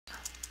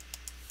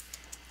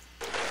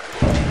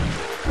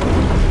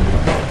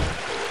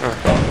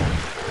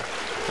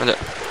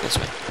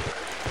this way.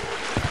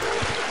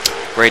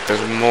 Great,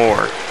 there's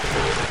more.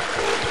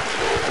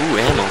 Ooh,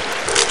 ammo.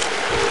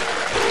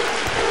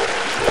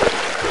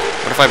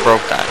 What if I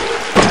broke that?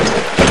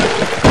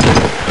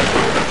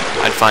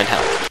 I'd find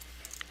health.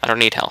 I don't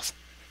need health.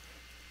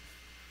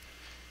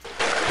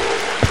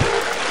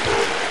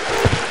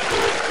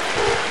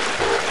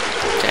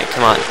 Okay,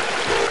 come on.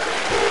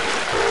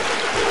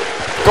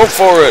 Go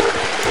for it!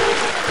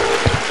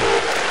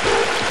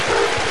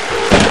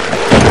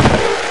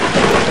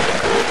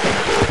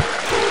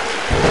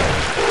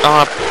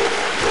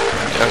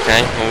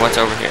 Okay, well, what's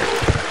over here?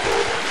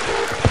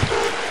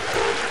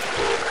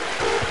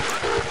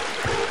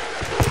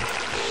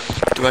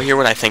 Do I hear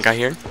what I think I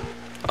hear?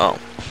 Oh.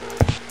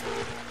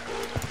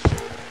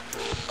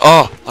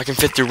 Oh, I can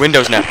fit through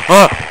windows now.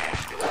 Oh!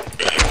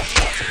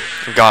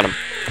 Got him.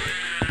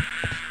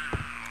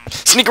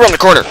 Sneak around the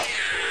corner!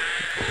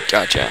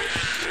 Gotcha.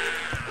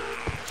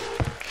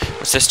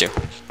 What's this do?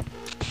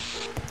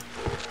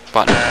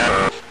 Button.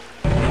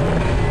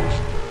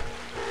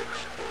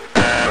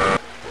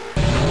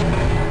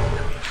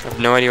 I have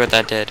no idea what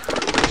that did.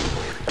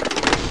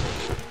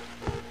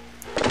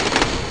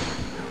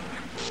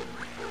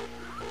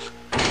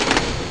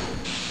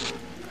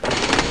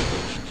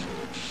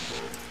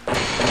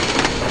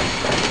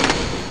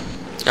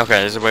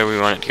 Okay, this is the way we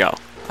want it to go,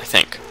 I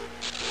think.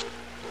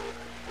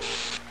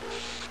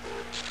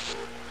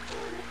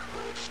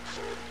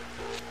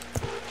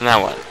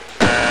 Now what?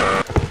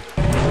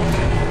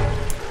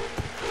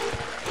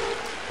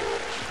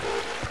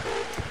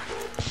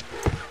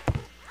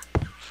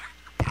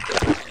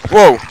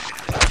 Whoa!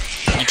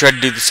 You tried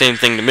to do the same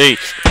thing to me.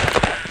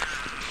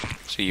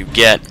 So you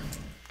get...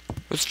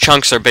 Those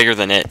chunks are bigger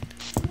than it.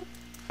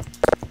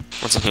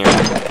 What's in here?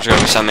 There's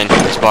gonna be something in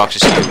here. This box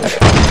is huge.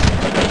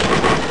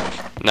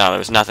 No, there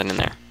was nothing in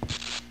there.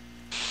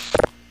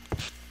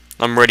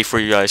 I'm ready for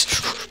you guys.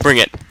 Bring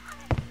it.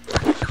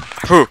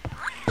 Whew.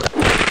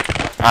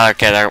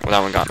 Okay, that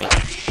one got me.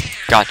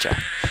 Gotcha.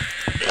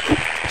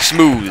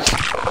 Smooth.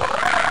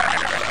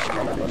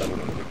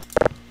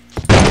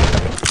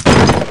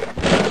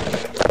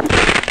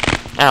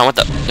 Ow, what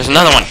the? There's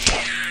another one!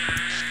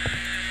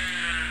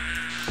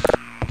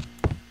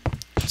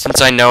 Since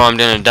I know I'm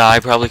gonna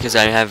die, probably because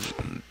I have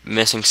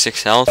missing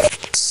 6 health.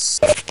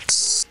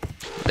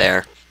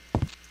 There.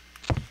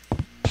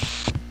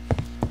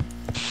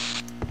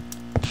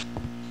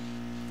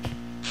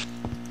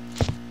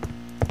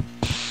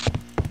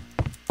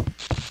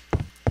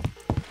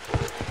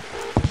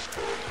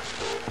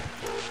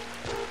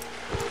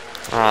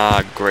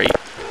 Ah, great.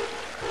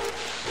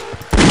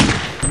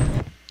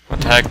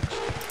 What the heck?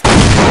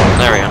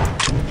 There we go.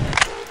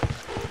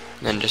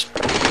 And then just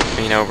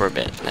lean over a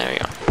bit. There we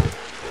go.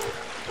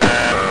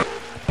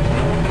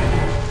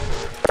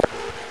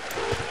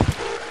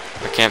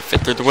 I can't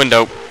fit through the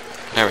window.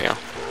 There we go.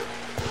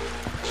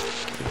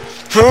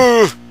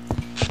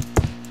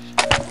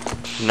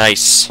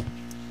 Nice.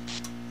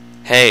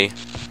 Hey.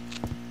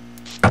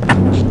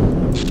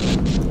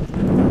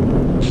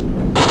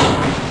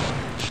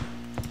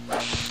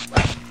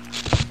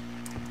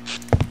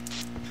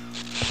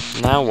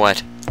 Now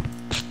what?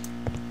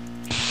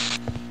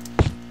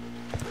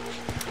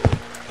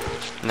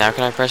 Now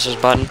can I press this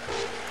button?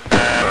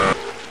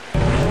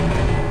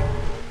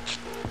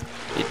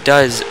 It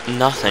does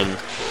nothing.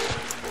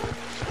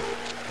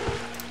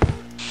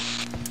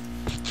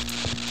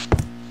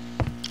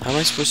 How am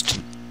I supposed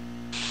to...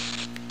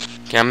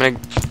 Okay, I'm gonna...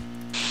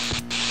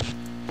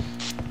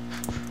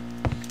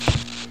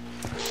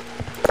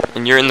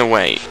 And you're in the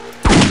way.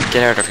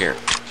 Get out of here.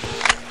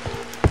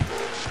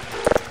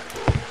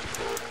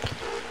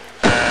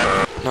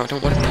 No, I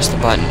don't want to press the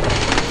button.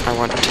 I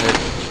want to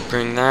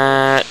bring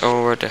that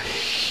over to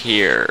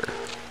here.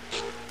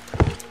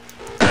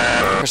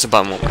 Press the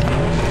button one more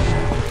time.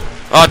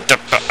 Oh, come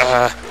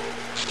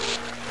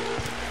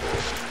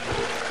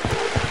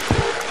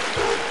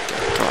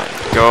on.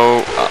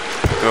 Go up.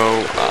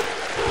 Go up.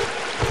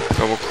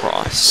 Go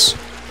across.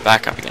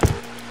 Back up again.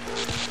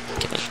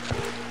 Okay.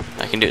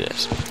 I can do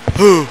this.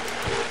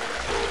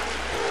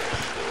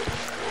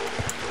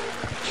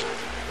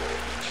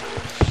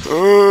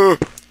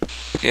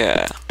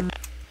 Yeah.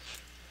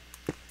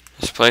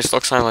 This place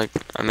looks like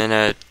I'm in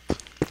a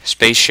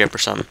spaceship or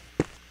something.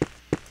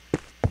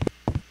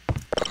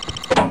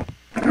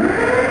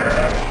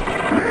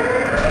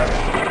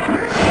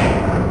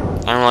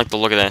 I don't like the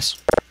look of this.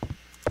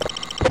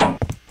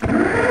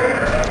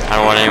 I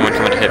don't want anyone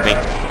coming to hit me.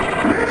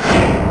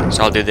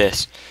 So I'll do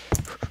this.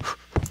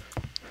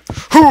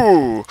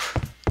 Hoo!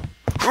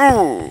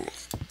 Hoo!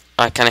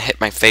 I kind of hit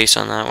my face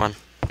on that one.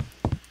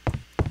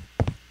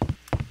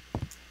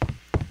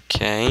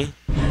 Okay.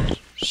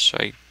 So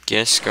I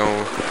guess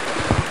go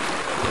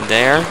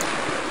there.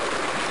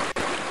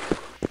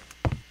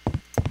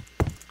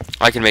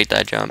 I can make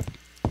that jump.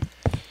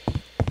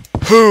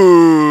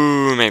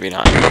 Whoo! Maybe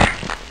not.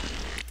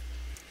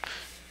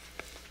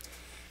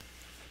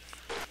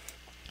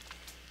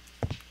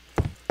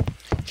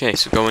 Okay,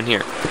 so go in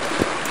here.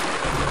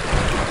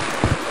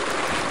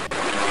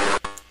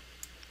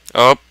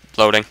 Oh,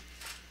 loading.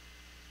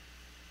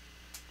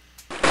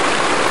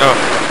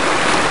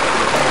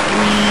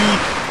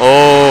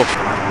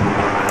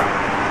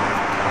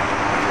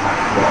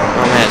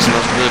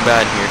 smells really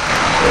bad here.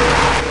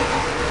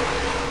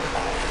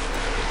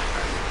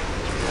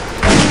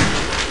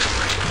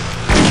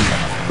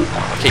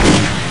 Okay,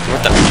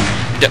 what the?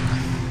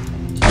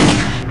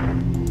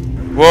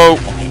 Whoa!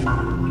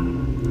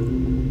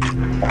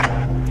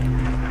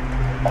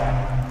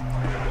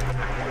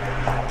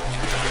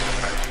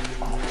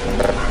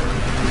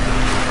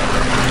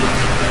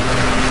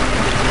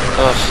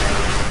 Ugh.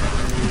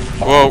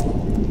 Whoa!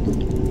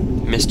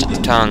 Missed its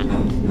tongue.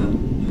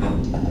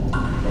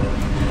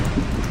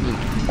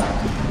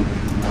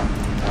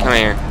 Come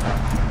here.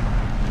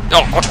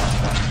 Oh!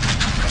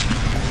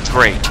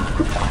 Great.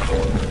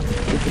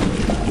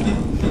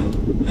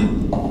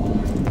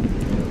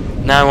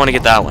 Now I want to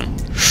get that one.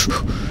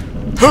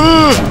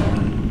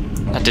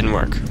 That didn't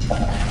work.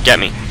 Get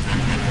me.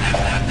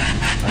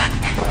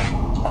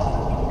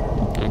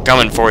 I'm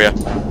coming for you.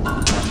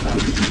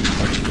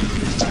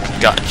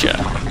 Gotcha.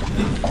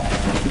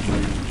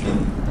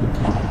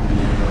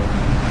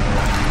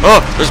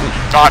 Oh, there's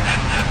God.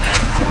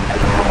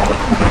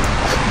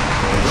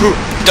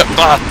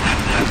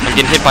 I'm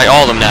getting hit by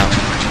all of them now.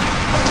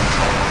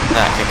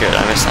 Ah, okay, good.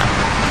 I missed that.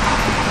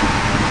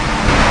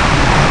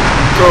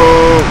 Go.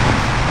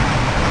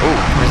 Oh,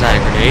 where's that? A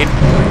grenade?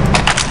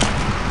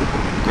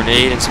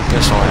 Grenade and some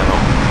pistol ammo.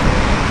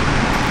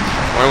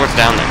 I wonder what's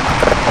down there.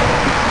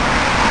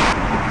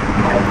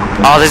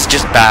 Oh, this is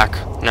just back.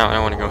 No, I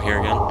don't want to go here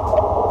again.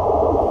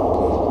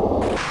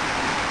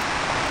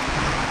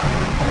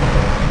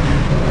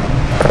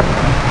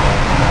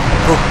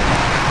 Oh.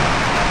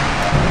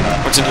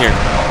 What's in here?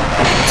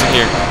 What's in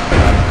here?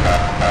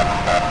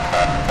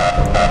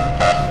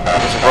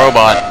 There's a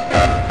robot.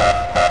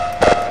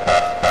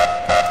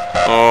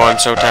 Oh, I'm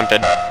so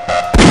tempted.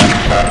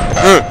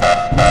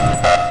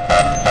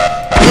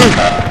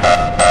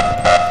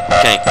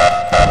 Okay.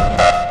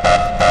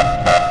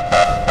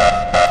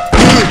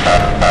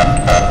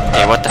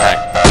 Okay, what the heck?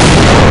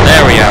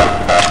 There we go.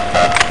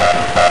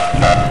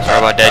 Is the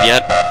robot dead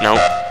yet?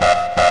 Nope.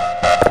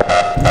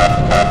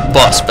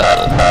 Boss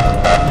battle.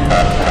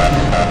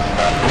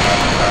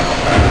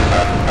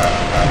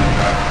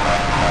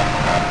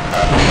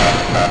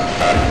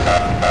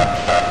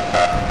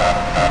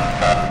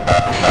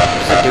 What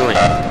is it doing?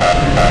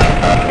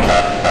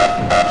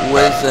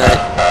 What is that?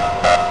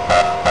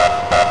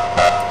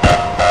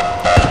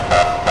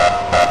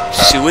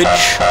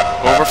 Sewage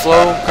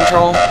overflow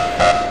control?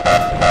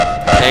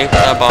 Okay,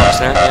 put that box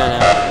there. Yeah, no.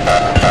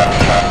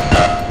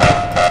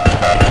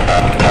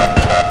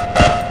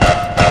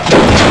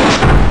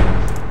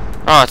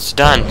 Oh, it's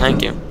done.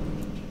 Thank you.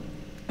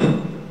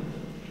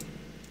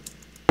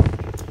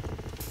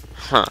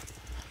 Huh.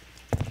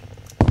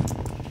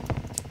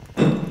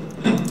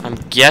 I'm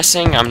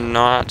guessing I'm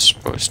not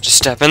supposed to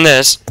step in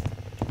this.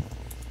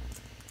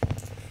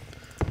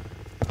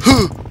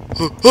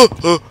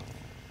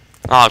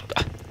 Oh.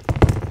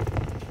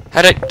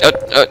 How did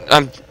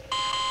I...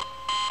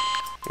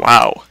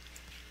 Wow.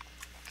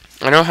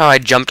 I know how I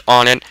jumped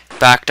on it,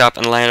 backed up,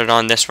 and landed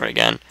on this one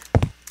again.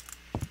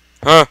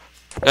 I'm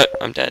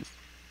dead.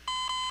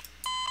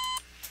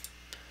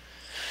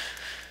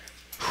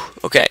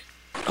 Okay.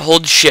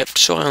 Hold shift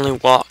so I only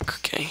walk,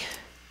 okay.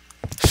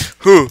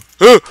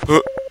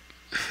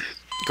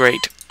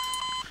 Great.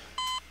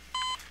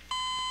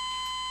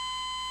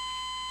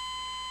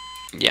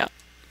 Yeah.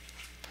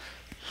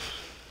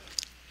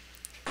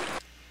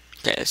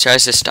 Okay, let's try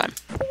this time.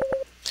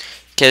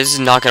 Okay, this is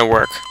not gonna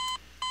work.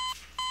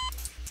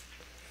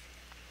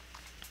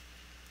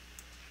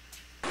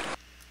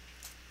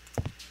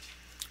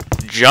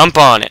 Jump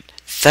on it.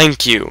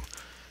 Thank you.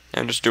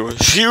 Now just do a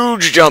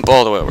huge jump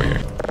all the way over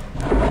here.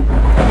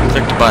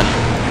 Click the button.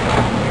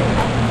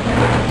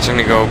 It's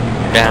gonna go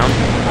down.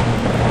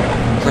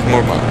 Click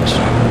more buttons.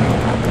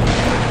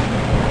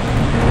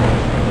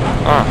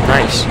 Oh,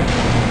 nice.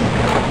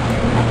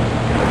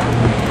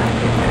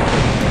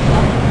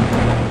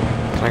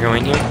 Can I go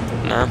in here?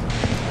 No.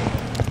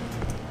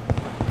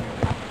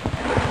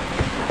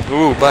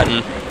 Ooh,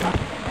 button.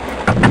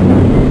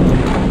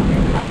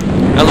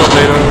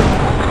 Elevator.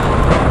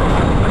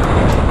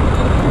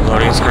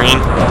 Loading screen.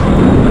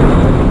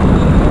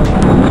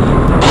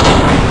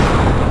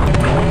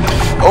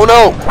 Oh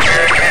no!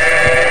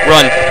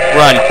 Run,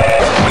 run.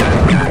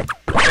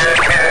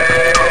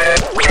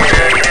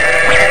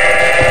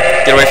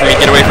 Get away from me,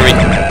 get away from me.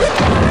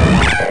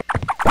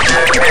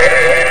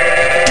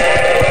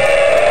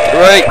 Get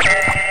away!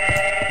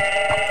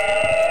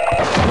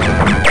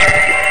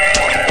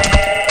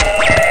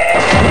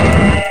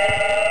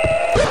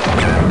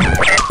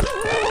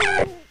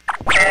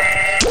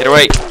 Get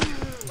away!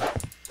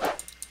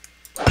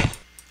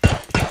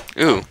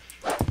 Ooh.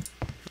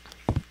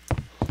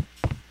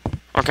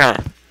 Okay.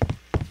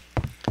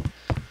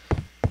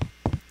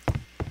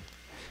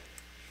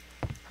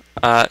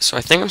 So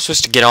I think I'm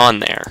supposed to get on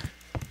there.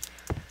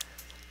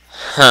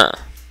 Huh.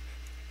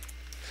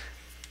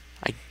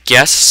 I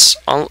guess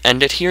I'll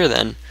end it here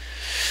then.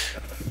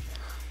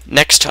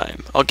 Next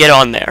time, I'll get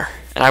on there,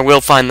 and I will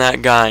find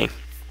that guy.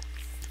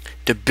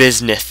 The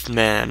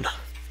businessman.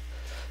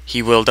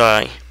 He will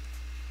die.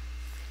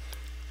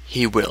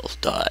 he will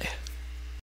die.